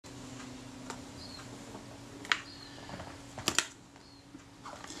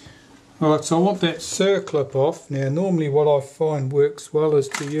Alright, so I want that circlip off. Now normally what I find works well is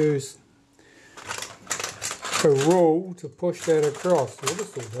to use a rule to push that across. Well,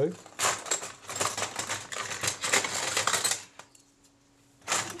 this will do.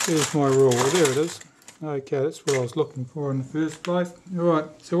 There's my rule, there it is. Okay, that's what I was looking for in the first place. Alright,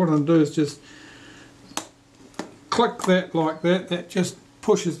 so what I'm going to do is just click that like that. That just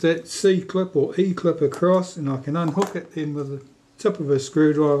pushes that C clip or E clip across, and I can unhook it then with the tip of a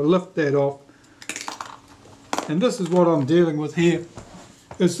screwdriver, lift that off. And this is what I'm dealing with here.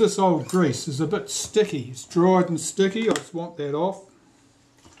 Is this old grease is a bit sticky. It's dried and sticky. I just want that off.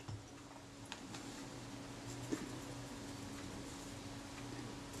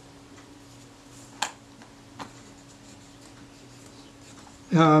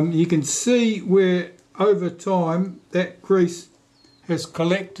 You can see where over time that grease has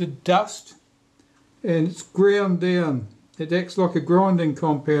collected dust and it's ground down. It acts like a grinding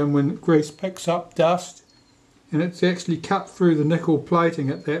compound when grease picks up dust, and it's actually cut through the nickel plating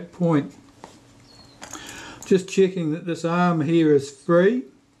at that point. Just checking that this arm here is free.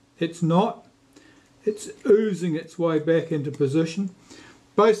 It's not. It's oozing its way back into position.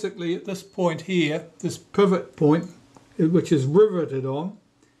 Basically at this point here, this pivot point, which is riveted on,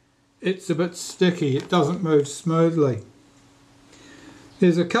 it's a bit sticky. It doesn't move smoothly.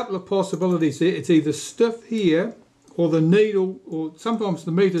 There's a couple of possibilities there. It's either stiff here, or the needle, or sometimes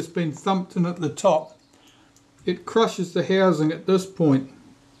the meter's been thumped in at the top. It crushes the housing at this point,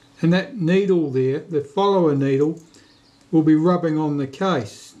 and that needle there, the follower needle, will be rubbing on the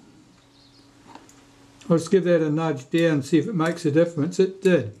case. I'll just give that a nudge down, see if it makes a difference. It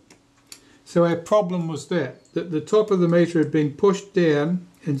did. So our problem was that the top of the meter had been pushed down,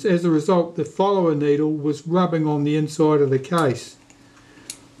 and as a result the follower needle was rubbing on the inside of the case.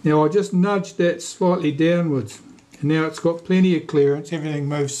 Now I just nudged that slightly downwards, and now it's got plenty of clearance. Everything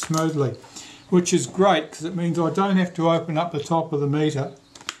moves smoothly, which is great because it means I don't have to open up the top of the meter.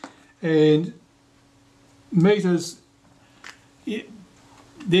 And meters,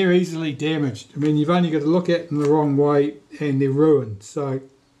 they're easily damaged. I mean, you've only got to look at them the wrong way and they're ruined. So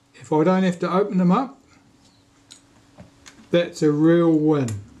if I don't have to open them up, that's a real win.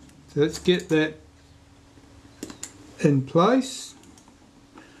 So let's get that in place.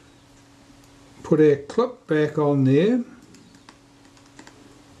 Put our clip back on there.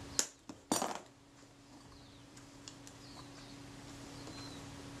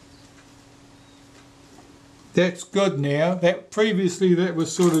 That's good now. Previously that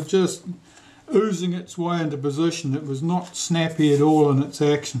was sort of just oozing its way into position. It was not snappy at all in its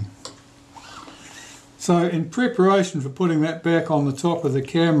action. So in preparation for putting that back on the top of the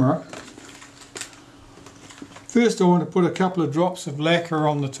camera, first I want to put a couple of drops of lacquer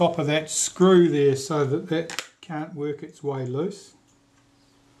on the top of that screw there so that that can't work its way loose.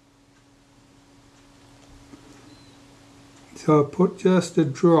 So I put just a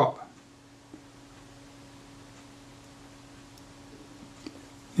drop.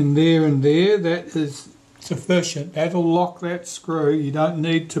 And there, that is sufficient. That'll lock that screw. You don't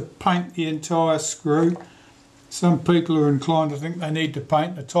need to paint the entire screw. Some people are inclined to think they need to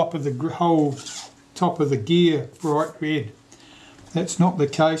paint the top of the whole top of the gear bright red. That's not the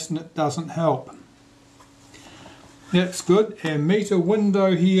case, and it doesn't help. That's good. Our meter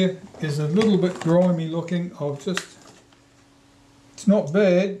window here is a little bit grimy looking. It's not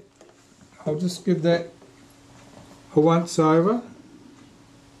bad. I'll just give that a once over.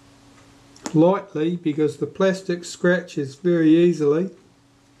 Lightly, because the plastic scratches very easily,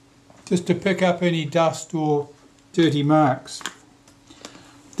 just to pick up any dust or dirty marks.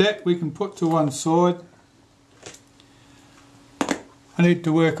 That we can put to one side. I need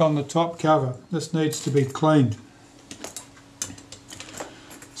to work on the top cover. This needs to be cleaned.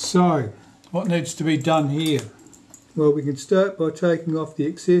 So what needs to be done here? Well, we can start by taking off the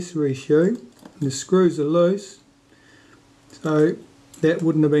accessory shoe. The screws are loose, so that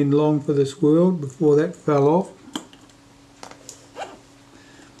wouldn't have been long for this world before that fell off.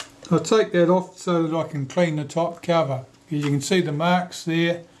 I'll take that off so that I can clean the top cover. As you can see the marks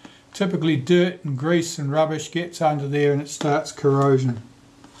there, typically dirt and grease and rubbish gets under there and it starts corrosion.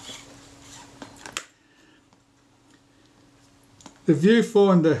 The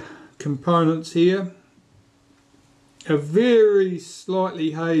viewfinder components here are very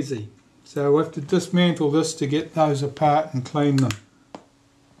slightly hazy, so we'll have to dismantle this to get those apart and clean them.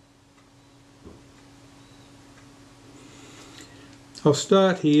 I'll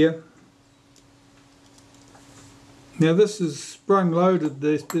start here. Now this is sprung loaded,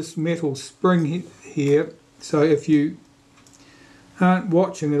 this metal spring here, so if you aren't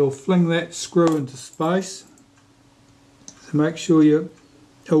watching it'll fling that screw into space. So make sure you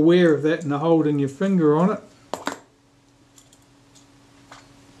aware of that and holding your finger on it.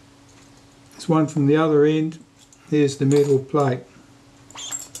 There's one from the other end. There's the metal plate.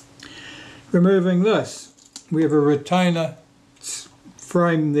 Removing this, we have a retainer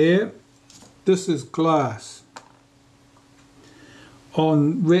frame there. This is glass.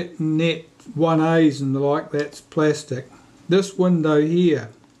 On Retinette IIBs and the like, that's plastic. This window here,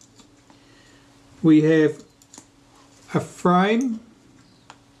 we have a frame,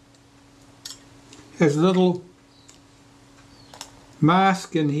 has a little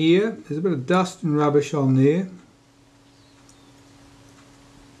mask in here. There's a bit of dust and rubbish on there.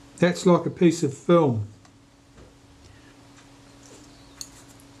 That's like a piece of film.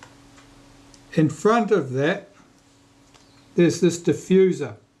 In front of that, there's this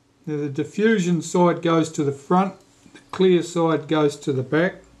diffuser. Now the diffusion side goes to the front, the clear side goes to the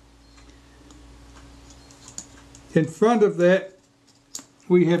back. In front of that,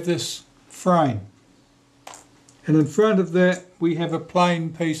 we have this frame. And in front of that, we have a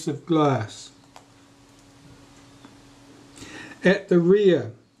plain piece of glass. At the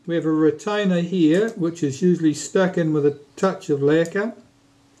rear, we have a retainer here, which is usually stuck in with a touch of lacquer.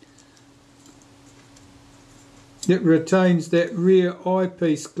 It retains that rear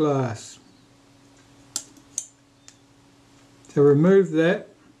eyepiece glass. So remove that.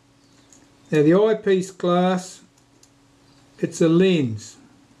 Now the eyepiece glass, it's a lens.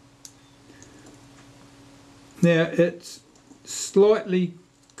 Now it's slightly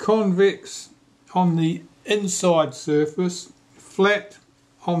convex on the inside surface, flat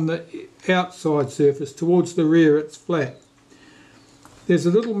on the outside surface. Towards the rear it's flat. There's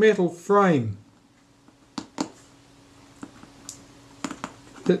a little metal frame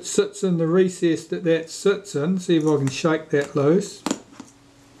that sits in the recess that sits in. See if I can shake that loose.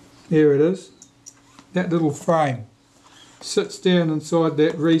 There it is. That little frame sits down inside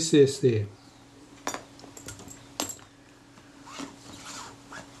that recess there.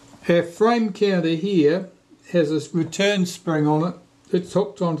 Our frame counter here has this return spring on it. It's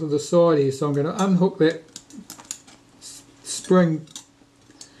hooked onto the side here, so I'm going to unhook that spring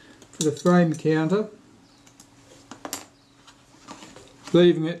for the frame counter,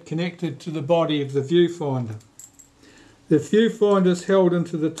 leaving it connected to the body of the viewfinder. The viewfinder is held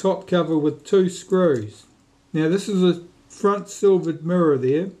into the top cover with 2 screws. Now this is a front silvered mirror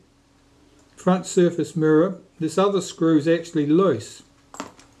there, front surface mirror. This other screw is actually loose.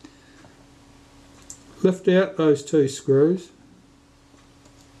 Lift out those 2 screws.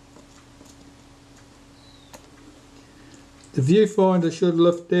 The viewfinder should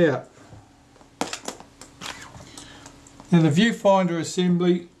lift out. Now the viewfinder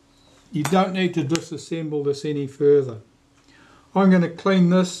assembly, you don't need to disassemble this any further. I'm going to clean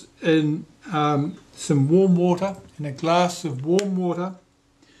this in some warm water, in a glass of warm water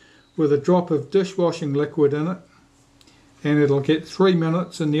with a drop of dishwashing liquid in it, and it'll get 3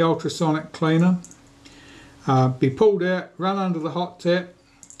 minutes in the ultrasonic cleaner. Be pulled out, run under the hot tap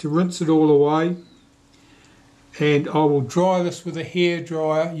to rinse it all away, and I will dry this with a hair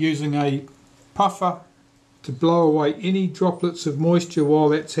dryer using a puffer to blow away any droplets of moisture while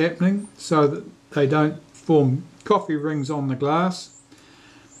that's happening so that they don't form coffee rings on the glass,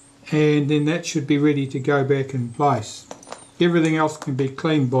 and then that should be ready to go back in place. Everything else can be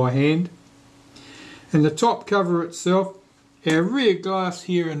cleaned by hand. And the top cover itself, our rear glass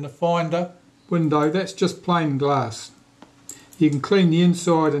here in the finder window, that's just plain glass. You can clean the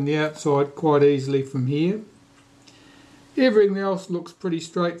inside and the outside quite easily from here. Everything else looks pretty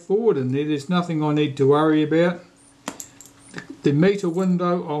straightforward in there. There's nothing I need to worry about. The meter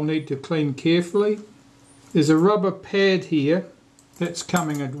window I'll need to clean carefully. There's a rubber pad here that's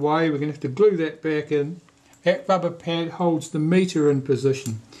coming away. We're going to have to glue that back in. That rubber pad holds the meter in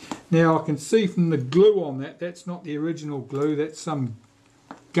position. Now I can see from the glue on that, that's not the original glue, that's some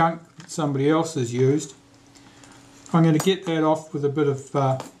gunk that somebody else has used. I'm going to get that off with a bit of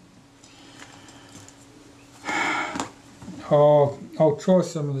I'll try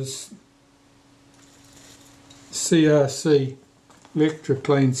some of this CRC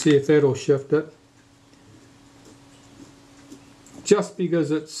Lectraclean, see if that'll shift it. Just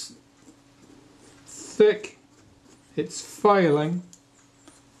because it's thick, it's failing,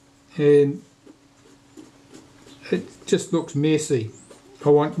 and it just looks messy. I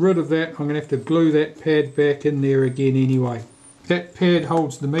want rid of that. I'm going to have to glue that pad back in there again anyway. That pad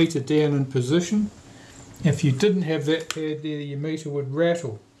holds the meter down in position. If you didn't have that pad there, your meter would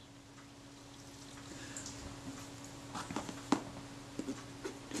rattle.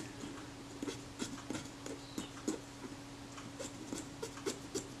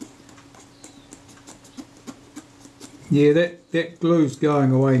 Yeah, that glue's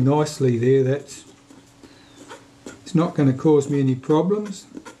going away nicely there. It's not going to cause me any problems.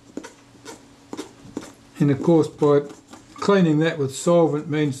 And of course, by cleaning that with solvent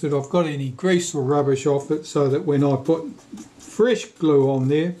means that I've got any grease or rubbish off it, so that when I put fresh glue on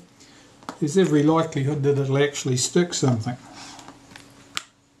there, there's every likelihood that it'll actually stick something.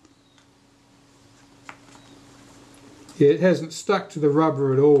 Yeah, it hasn't stuck to the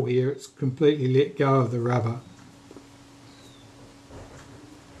rubber at all here, it's completely let go of the rubber.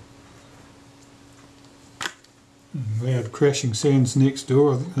 Loud crashing sounds next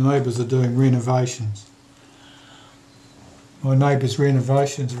door. I think the neighbours are doing renovations. My neighbours'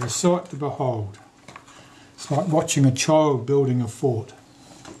 renovations are a sight to behold. It's like watching a child building a fort.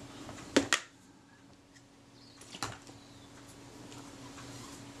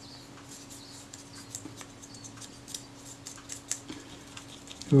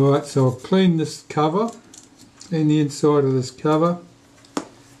 Right, so I'll clean this cover, clean the inside of this cover.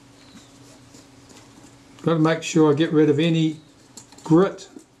 Got to make sure I get rid of any grit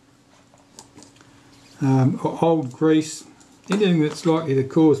or old grease, anything that's likely to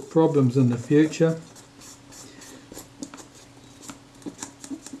cause problems in the future.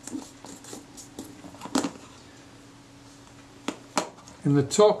 And the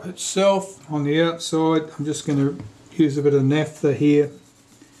top itself, on the outside, I'm just going to use a bit of naphtha here.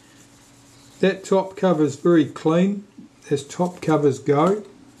 That top cover is very clean, as top covers go.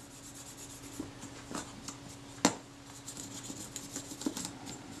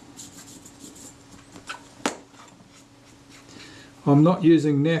 I'm not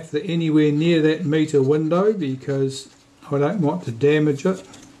using naphtha anywhere near that meter window because I don't want to damage it.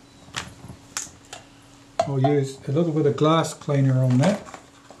 I'll use a little bit of glass cleaner on that.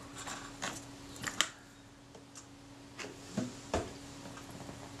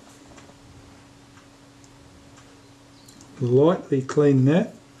 Lightly clean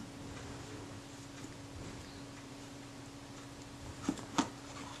that.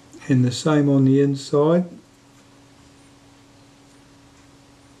 And the same on the inside.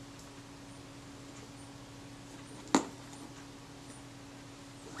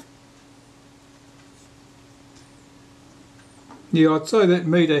 Yeah, I'd say that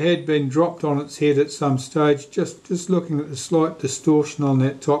meter had been dropped on its head at some stage, just looking at the slight distortion on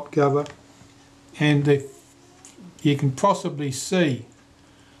that top cover, and you can possibly see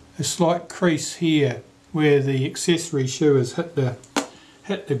a slight crease here where the accessory shoe has hit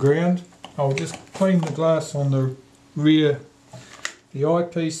the ground. I'll just clean the glass on the rear, the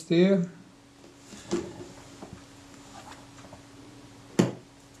eyepiece there.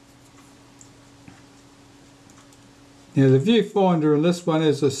 Now the viewfinder in this one,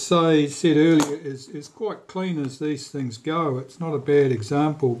 as I said earlier, is quite clean as these things go. It's not a bad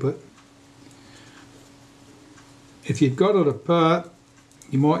example, but if you've got it apart,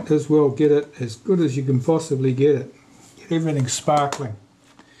 you might as well get it as good as you can possibly get it. Get everything sparkling.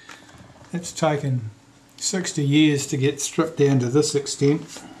 It's taken 60 years to get stripped down to this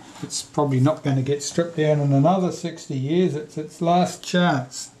extent. It's probably not going to get stripped down in another 60 years. It's its last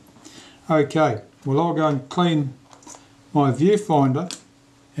chance. Okay, well, I'll go and clean my viewfinder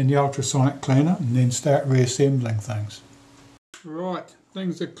in the ultrasonic cleaner and then start reassembling things. Right,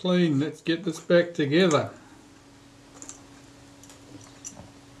 things are clean. Let's get this back together.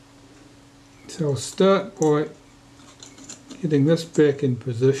 So I'll start by getting this back in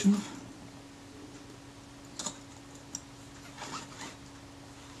position.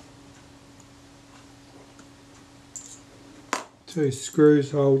 Two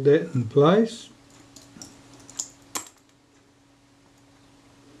screws hold that in place.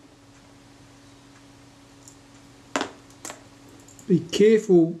 Be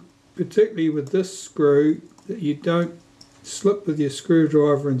careful, particularly with this screw, that you don't slip with your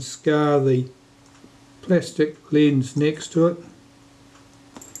screwdriver and scar the plastic lens next to it.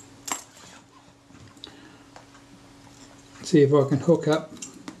 See if I can hook up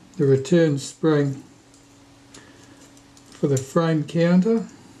the return spring for the frame counter.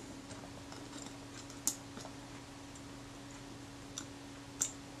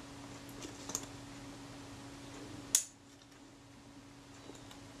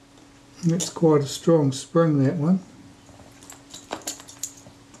 That's quite a strong spring, that one.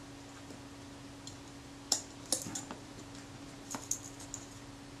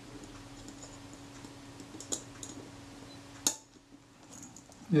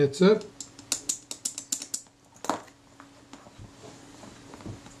 That's it.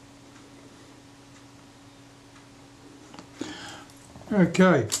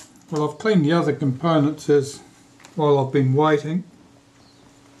 Okay, well, I've cleaned the other components while I've been waiting.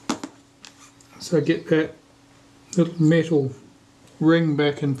 So get that little metal ring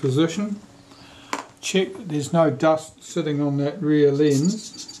back in position. Check that there's no dust sitting on that rear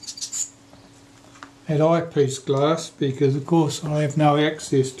lens at eyepiece glass, because of course I have no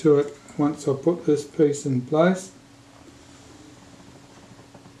access to it once I put this piece in place.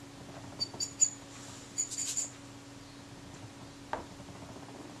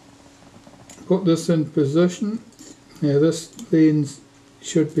 Put this in position. Now this lens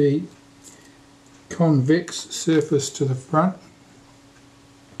should be convex surface to the front.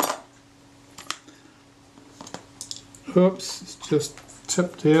 Oops, it's just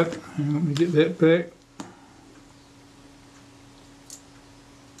tipped out. Let me get that back.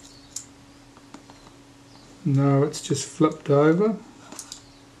 No, it's just flipped over.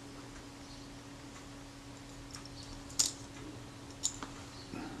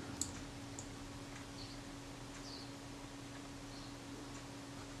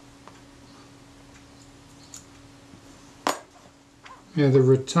 Now the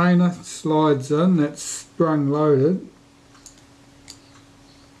retainer slides in, that's sprung loaded.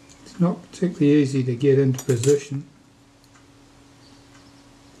 It's not particularly easy to get into position.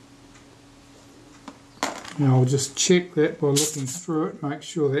 Now I'll just check that by looking through it, make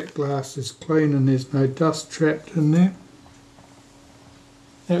sure that glass is clean and there's no dust trapped in there.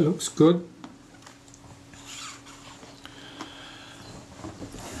 That looks good.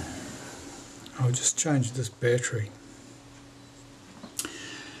 I'll just change this battery.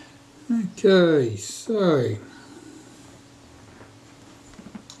 Okay, so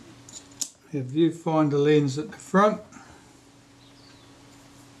our viewfinder lens at the front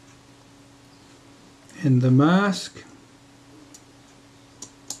and the mask.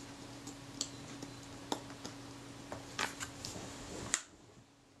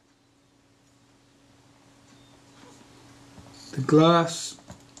 The glass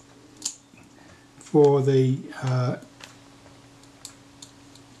for the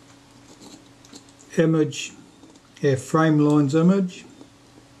image, our frame lines image.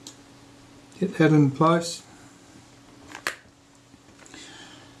 Get that in place.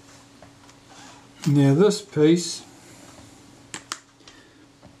 Now this piece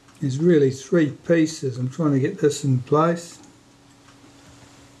is really 3 pieces. I'm trying to get this in place.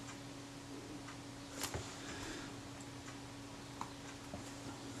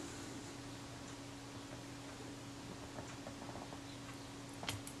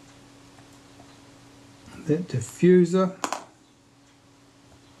 That diffuser,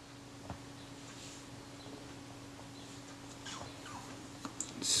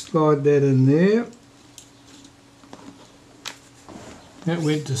 slide that in there. That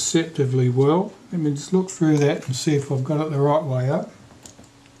went deceptively well. Let me just look through that and see if I've got it the right way up.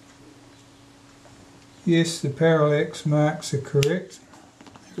 Yes, the parallax marks are correct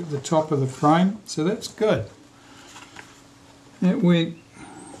at the top of the frame, so that's good. That went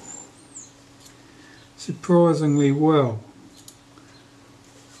surprisingly well.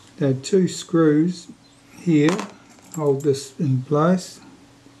 There are 2 screws here, hold this in place.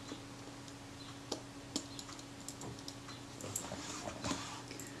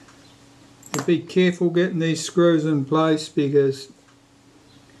 Now be careful getting these screws in place, because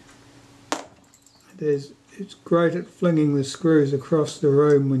it's great at flinging the screws across the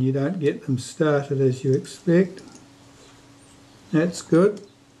room when you don't get them started as you expect. That's good.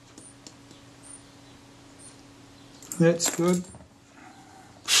 That's good.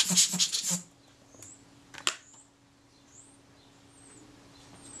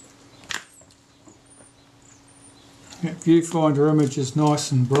 That viewfinder image is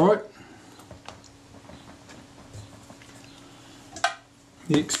nice and bright.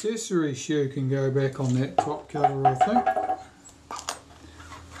 The accessory shoe can go back on that top cover, I think.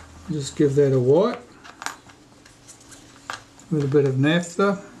 Just give that a wipe with a bit of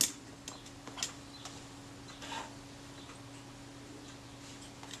naphtha.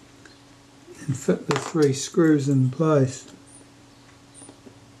 And fit the 3 screws in place.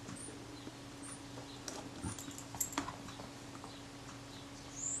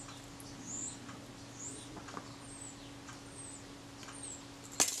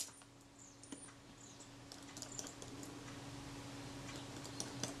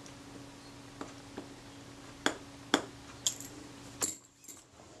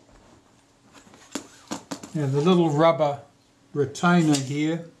 Now the little rubber retainer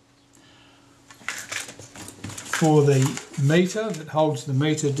here for the meter that holds the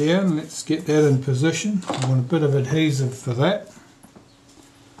meter down, let's get that in position. I want a bit of adhesive for that.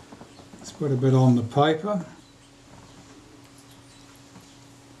 Let's put a bit on the paper.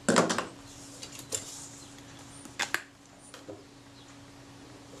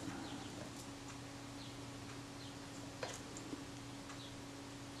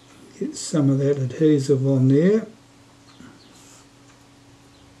 Get some of that adhesive on there.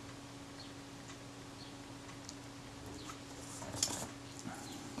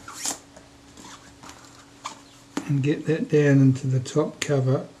 And get that down into the top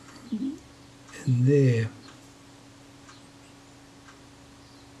cover in there.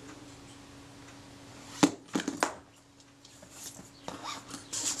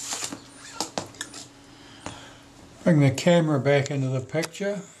 Bring the camera back into the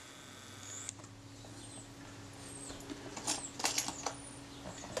picture.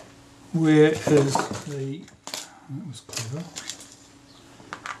 Where is the... that was clever.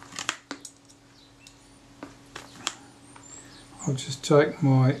 I'll just take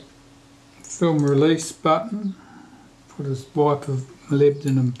my film release button, put a wipe of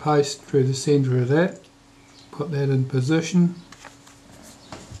molybdenum paste through the centre of that, put that in position.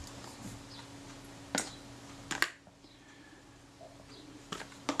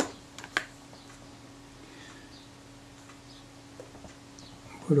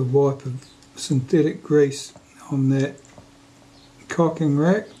 Put a wipe of synthetic grease on that cocking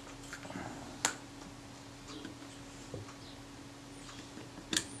rack.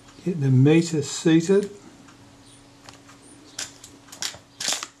 Get the meter seated.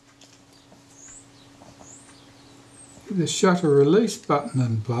 Get the shutter release button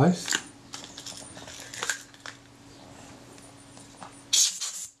in place.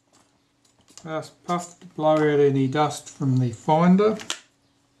 Fast puff to blow out any dust from the finder.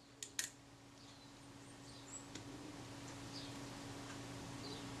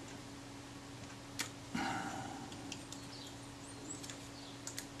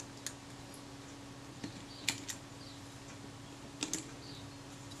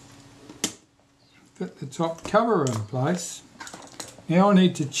 Put the top cover in place. Now I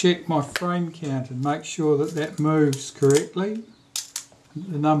need to check my frame count and make sure that that moves correctly.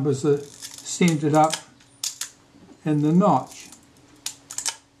 The numbers are centered up in the notch.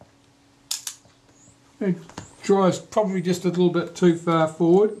 It dries probably just a little bit too far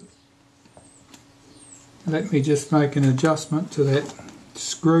forward. Let me just make an adjustment to that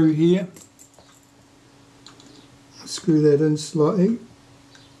screw here. Screw that in slightly.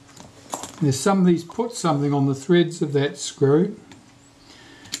 There's somebody's put something on the threads of that screw.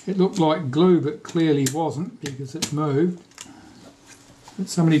 It looked like glue but clearly wasn't because it moved. But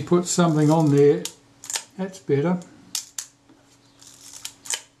somebody put something on there, that's better.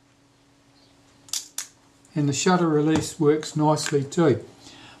 And the shutter release works nicely too.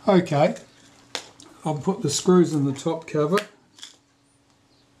 Okay, I'll put the screws in the top cover.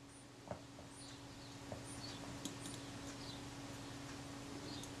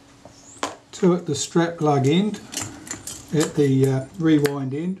 Two at the strap lug end, at the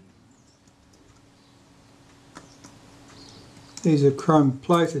rewind end. These are chrome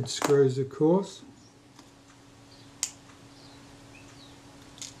plated screws, of course.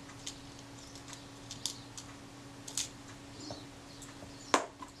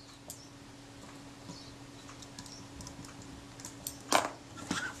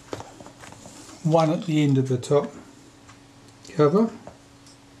 One at the end of the top cover.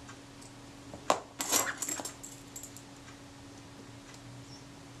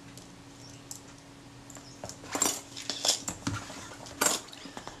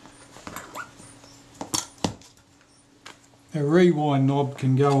 A rewind knob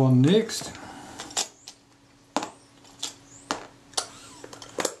can go on next.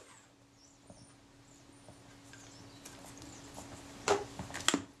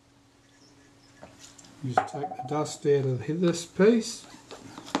 Just take the dust out of this piece.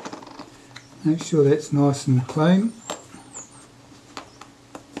 Make sure that's nice and clean.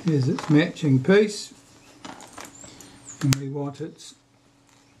 Here's its matching piece. And we want its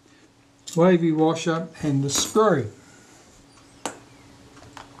wavy washer and the screw.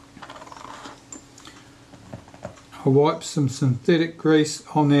 I'll wipe some synthetic grease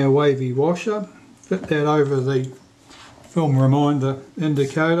on our wavy washer, fit that over the film reminder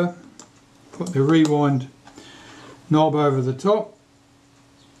indicator, put the rewind knob over the top,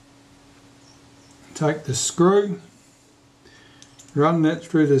 take the screw, run that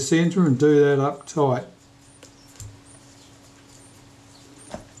through the centre and do that up tight.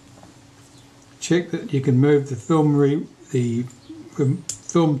 Check that you can move the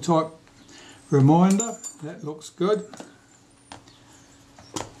film type reminder. That looks good.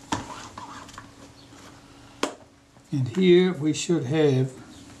 And here we should have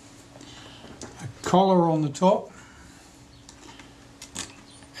a collar on the top,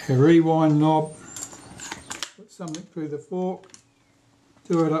 a rewind knob, put something through the fork,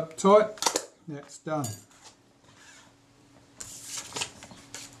 do it up tight, that's done.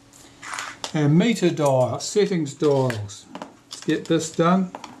 And meter dial, settings dials. Let's get this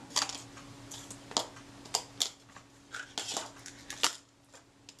done.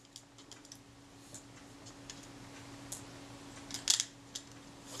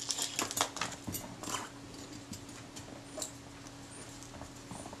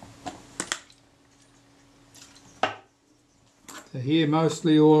 So here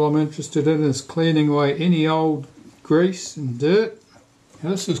mostly all I'm interested in is cleaning away any old grease and dirt.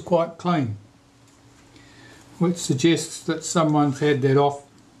 Now this is quite clean, which suggests that someone's had that off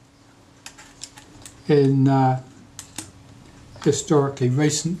in historically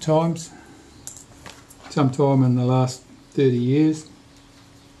recent times, sometime in the last 30 years.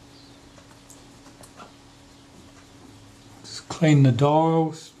 Just clean the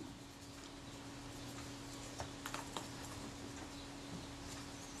dials.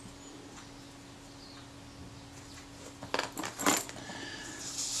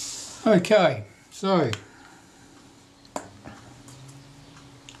 Okay, so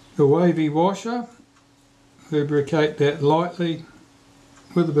the wavy washer, lubricate that lightly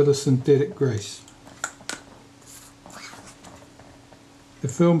with a bit of synthetic grease. The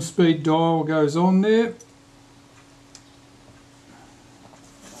film speed dial goes on there.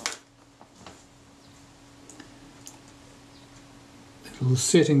 Little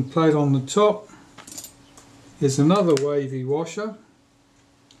setting plate on the top. There's another wavy washer.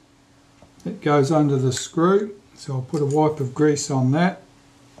 It goes under the screw, so I'll put a wipe of grease on that.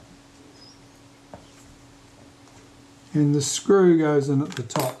 And the screw goes in at the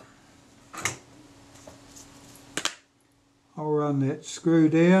top. I'll run that screw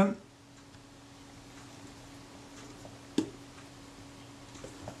down.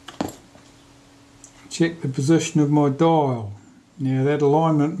 Check the position of my dial. Now that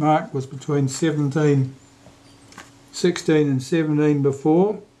alignment mark was between 16 and 17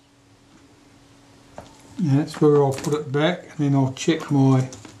 before. And that's where I'll put it back, and then I'll check my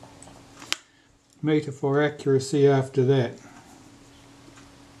meter for accuracy after that.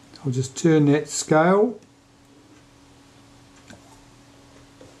 I'll just turn that scale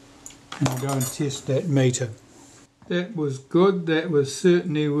and I'll go and test that meter. That was good. That was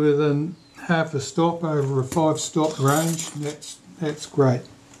certainly within half a stop over a 5-stop range. That's great.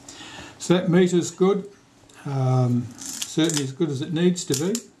 So that meter's good. Certainly as good as it needs to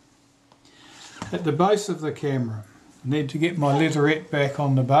be. At the base of the camera, I need to get my leatherette back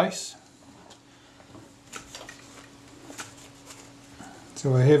on the base.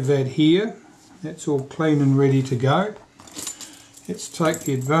 So I have that here. That's all clean and ready to go. Let's take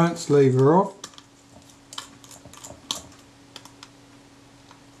the advance lever off.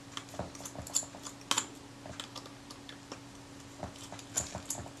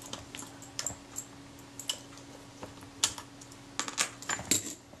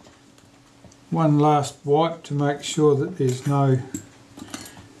 One last wipe to make sure that there's no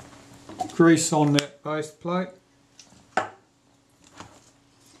grease on that base plate.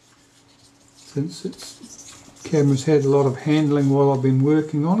 Since the camera's had a lot of handling while I've been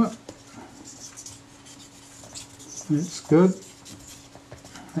working on it. That's good.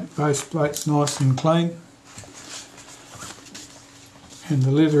 That base plate's nice and clean. And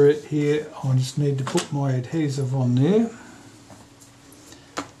the leatherette here, I just need to put my adhesive on there.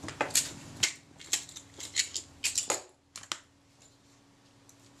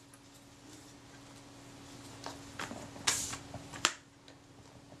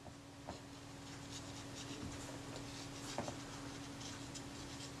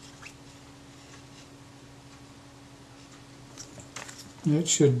 That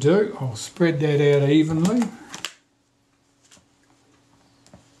should do. I'll spread that out evenly.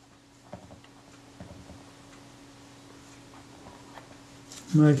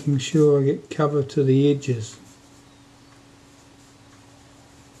 Making sure I get cover to the edges.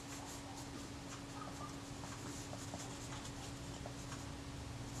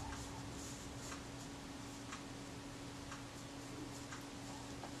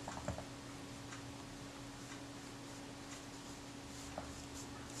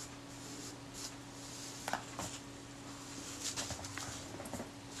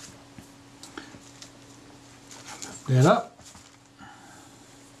 That up.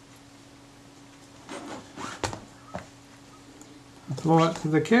 Apply it to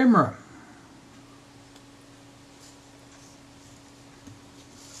the camera.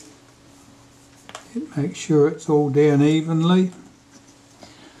 Make sure it's all down evenly.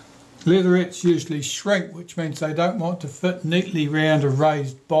 Leatherettes usually shrink, which means they don't want to fit neatly round a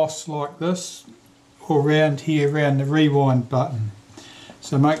raised boss like this, or round here around the rewind button.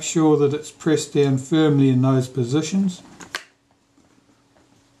 So make sure that it's pressed down firmly in those positions.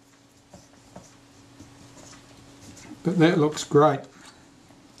 but that looks great.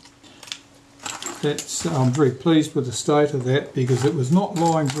 I'm very pleased with the state of that because it was not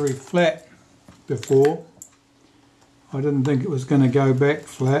lying very flat before. I didn't think it was going to go back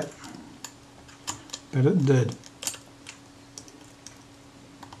flat, but it did.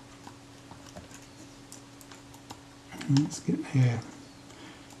 Let's get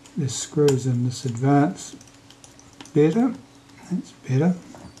the screws in this advance better. That's better.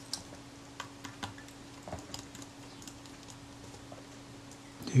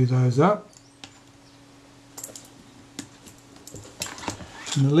 Do those up.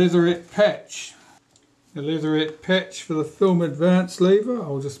 And the Leatherette patch. The Leatherette patch for the film advance lever.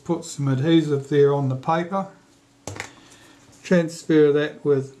 I'll just put some adhesive there on the paper. Transfer that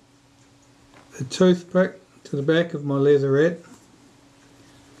with a toothpick to the back of my Leatherette.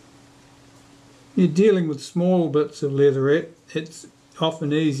 You're dealing with small bits of Leatherette. It's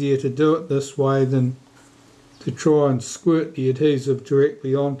often easier to do it this way than to try and squirt the adhesive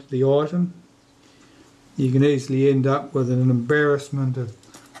directly onto the item. You can easily end up with an embarrassment of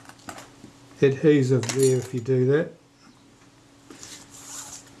adhesive there if you do that.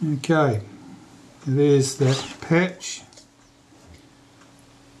 Okay, there's that patch.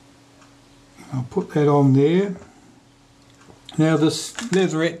 I'll put that on there. Now this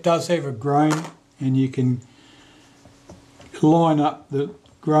Leatherette does have a grain, and you can line up the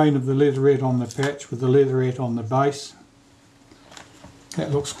grain of the Leatherette on the patch with the Leatherette on the base.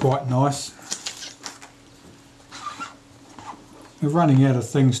 That looks quite nice. We're running out of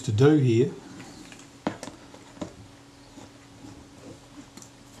things to do here.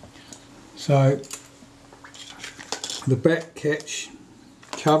 So the back catch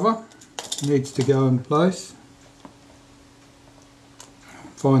cover needs to go in place.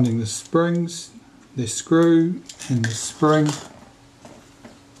 Finding the springs, the screw and the spring.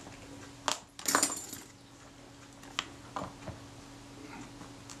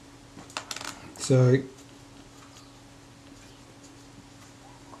 So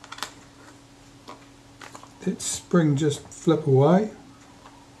that spring just flip away.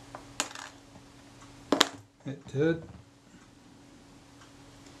 It did.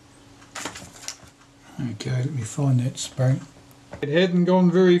 Okay, let me find that spring. It hadn't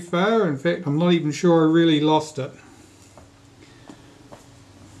gone very far. In fact, I'm not even sure I really lost it.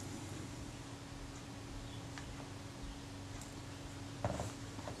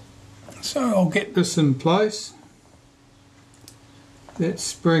 So I'll get this in place. That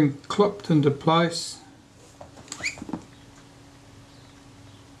spring clipped into place.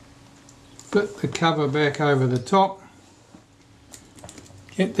 Flip the cover back over the top.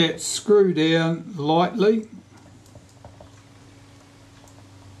 Get that screw down lightly.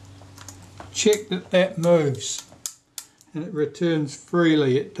 Check that that moves and it returns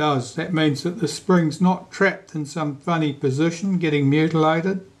freely. It does. That means that the spring's not trapped in some funny position getting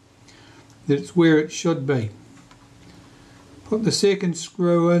mutilated. That it's where it should be. Put the second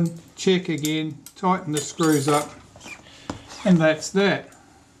screw in, check again, tighten the screws up, and that's that.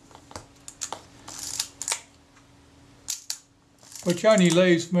 Which only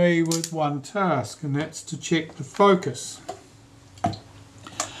leaves me with one task, and that's to check the focus.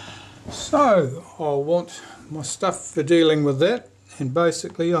 So I'll want my stuff for dealing with that, and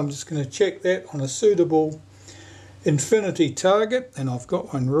basically I'm just going to check that on a suitable infinity target, and I've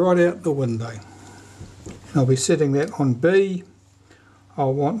got one right out the window. And I'll be setting that on B.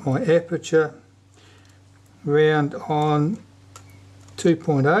 I'll want my aperture round on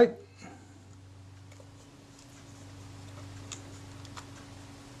 2.8.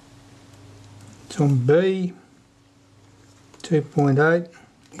 It's on B, 2.8.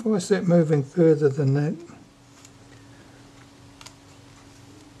 Why is that moving further than that?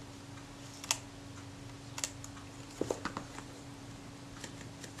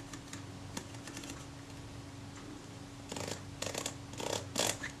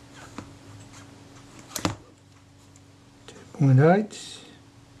 .8.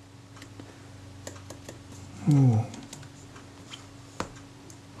 Oh.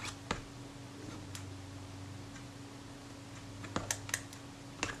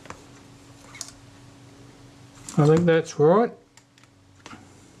 I think that's right.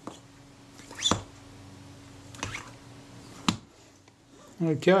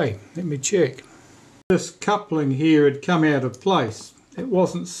 Okay, let me check. This coupling here had come out of place. It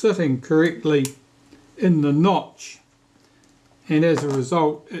wasn't sitting correctly in the notch, and as a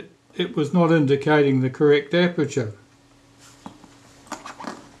result it was not indicating the correct aperture.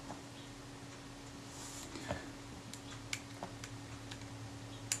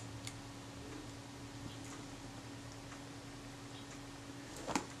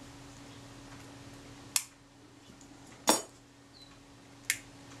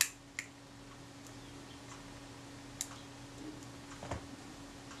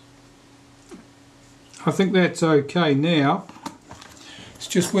 I think that's okay now. It's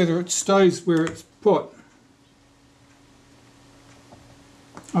just whether it stays where it's put.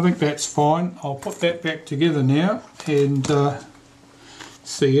 I think that's fine. I'll put that back together now and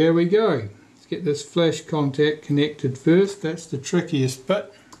see how we go. Let's get this flash contact connected first. That's the trickiest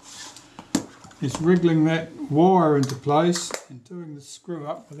bit. Is wriggling that wire into place and doing the screw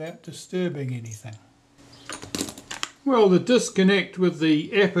up without disturbing anything. Well, the disconnect with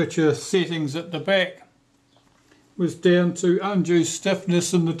the aperture settings at the back was down to undue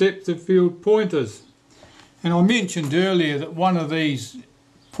stiffness in the depth of field pointers. And I mentioned earlier that one of these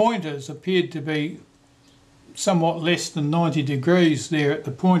pointers appeared to be somewhat less than 90 degrees there at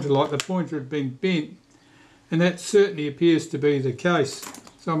the pointer, like the pointer had been bent, and that certainly appears to be the case.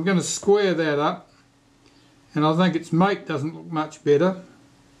 So I'm going to square that up, and I think its mate doesn't look much better.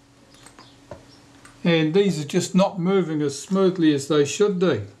 And these are just not moving as smoothly as they should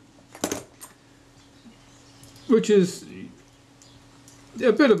do, which is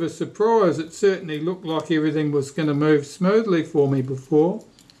a bit of a surprise. It certainly looked like everything was going to move smoothly for me before,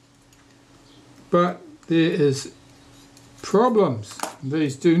 but there is problems.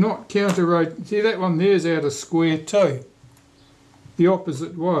 These do not counter-rotate. See, that one there's out of square too, the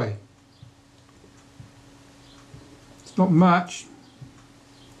opposite way. It's not much,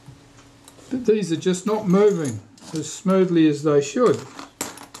 but these are just not moving as smoothly as they should.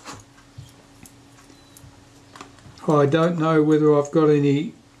 I don't know whether I've got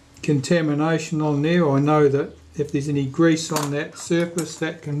any contamination on there. I know that if there's any grease on that surface,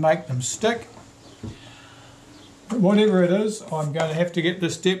 that can make them stick. But whatever it is, I'm going to have to get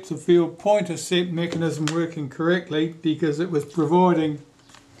this depth of field pointer set mechanism working correctly, because it was providing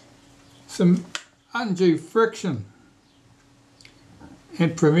some undue friction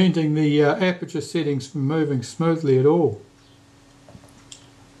and preventing the aperture settings from moving smoothly at all.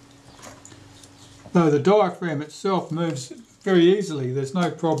 Though the diaphragm itself moves very easily, there's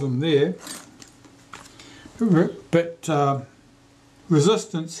no problem there. But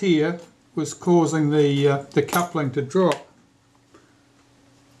resistance here was causing the coupling to drop.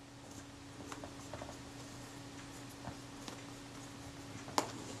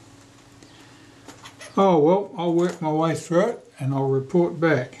 Oh well, I'll work my way through it and I'll report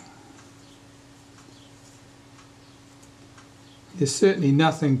back. There's certainly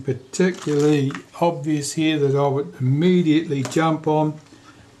nothing particularly obvious here that I would immediately jump on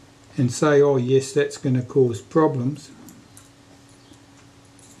and say, oh yes, that's going to cause problems.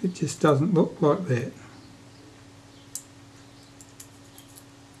 It just doesn't look like that.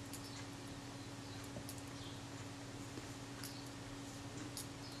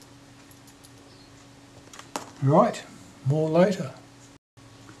 Right, more later.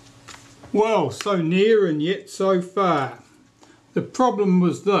 Well, so near and yet so far. The problem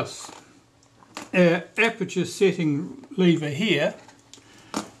was this. Our aperture setting lever here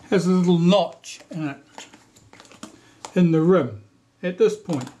has a little notch in it, in the rim, at this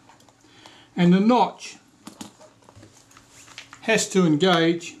point. And the notch has to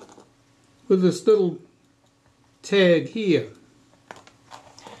engage with this little tag here.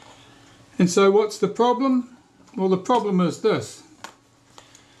 And so what's the problem? Well, the problem is this.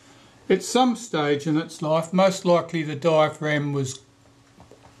 At some stage in its life, most likely the diaphragm was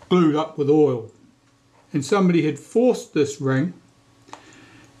glued up with oil, and somebody had forced this ring,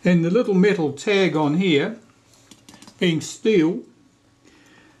 and the little metal tag on here, being steel,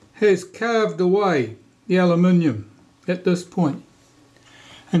 has carved away the aluminium at this point.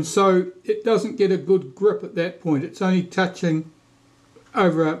 And so it doesn't get a good grip at that point. It's only touching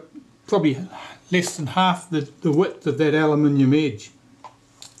over probably less than half the width of that aluminium edge.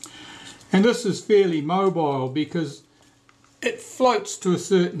 And this is fairly mobile because it floats to a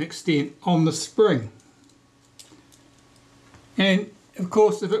certain extent on the spring. And of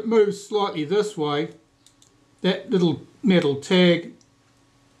course, if it moves slightly this way, that little metal tag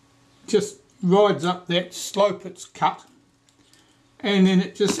just rides up that slope it's cut, and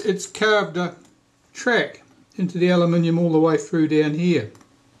then it's carved a track into the aluminium all the way through down here.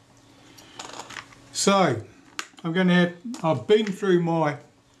 So I've been through my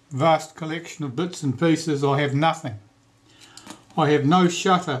vast collection of bits and pieces. I have nothing. I have no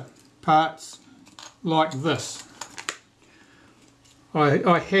shutter parts like this.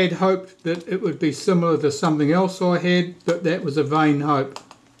 I had hoped that it would be similar to something else I had, but that was a vain hope.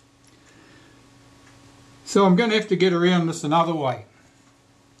 So I'm going to have to get around this another way.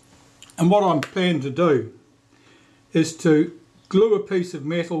 And what I'm planning to do is to glue a piece of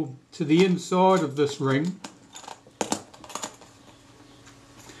metal to the inside of this ring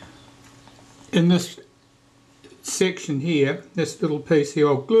in this section here, this little piece here.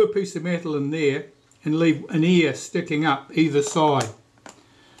 I'll glue a piece of metal in there and leave an ear sticking up either side.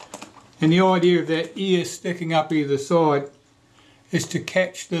 And the idea of that ear sticking up either side is to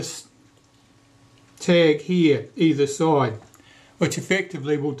catch this tag here either side, which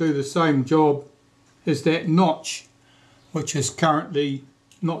effectively will do the same job as that notch, which is currently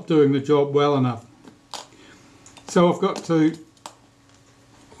not doing the job well enough. So I've got to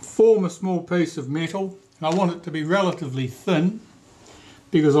form a small piece of metal, and I want it to be relatively thin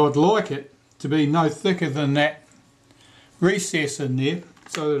because I'd like it to be no thicker than that recess in there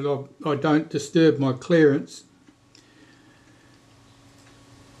so that I don't disturb my clearance.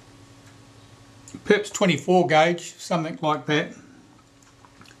 Perhaps 24 gauge, something like that,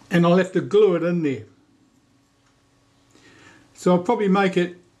 and I'll have to glue it in there. So I'll probably make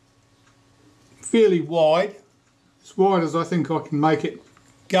it fairly wide, as wide as I think I can make it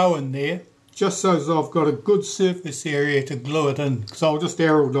go in there, just so as I've got a good surface area to glue it in, because I'll just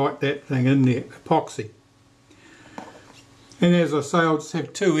aerolite that thing in there, epoxy. And as I say, I'll just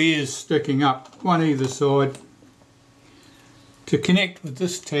have two ears sticking up, one either side, to connect with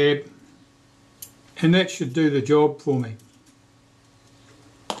this tab, and that should do the job for me.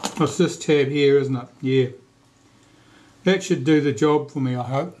 It's this tab here, isn't it? Yeah. That should do the job for me, I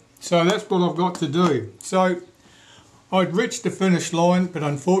hope. So that's what I've got to do. So I'd reached the finish line, but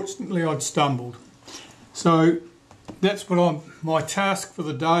unfortunately I'd stumbled. So that's what my task for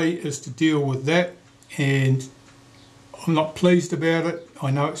the day is, to deal with that, and I'm not pleased about it.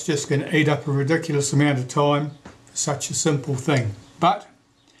 I know it's just going to eat up a ridiculous amount of time for such a simple thing. But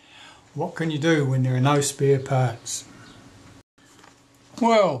what can you do when there are no spare parts?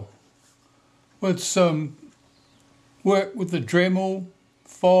 Well, with some work with the Dremel,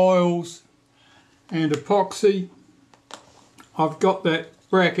 files and epoxy, I've got that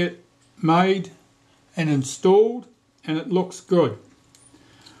bracket made and installed, and it looks good.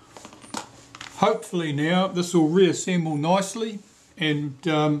 Hopefully now this will reassemble nicely, and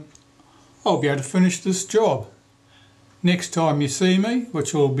I'll be able to finish this job. Next time you see me,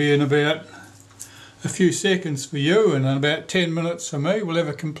 which will be in about a few seconds for you and in about 10 minutes for me, we'll have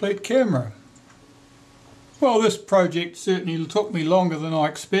a complete camera. Well, this project certainly took me longer than I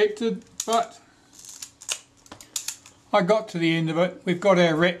expected, but I got to the end of it. We've got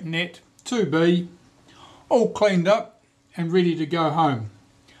our Retinette IIB all cleaned up and ready to go home.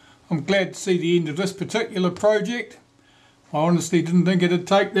 I'm glad to see the end of this particular project. I honestly didn't think it'd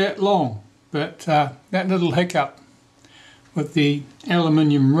take that long, but that little hiccup with the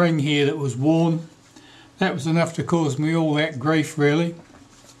aluminium ring here that was worn, that was enough to cause me all that grief, really.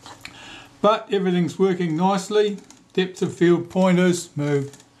 But everything's working nicely. Depth of field pointers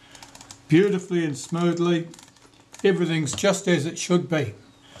moved beautifully and smoothly. Everything's just as it should be,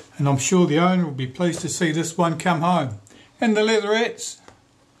 and I'm sure the owner will be pleased to see this one come home. And the Leatherettes,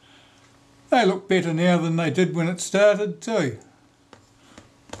 they look better now than they did when it started too.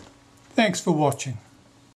 Thanks for watching.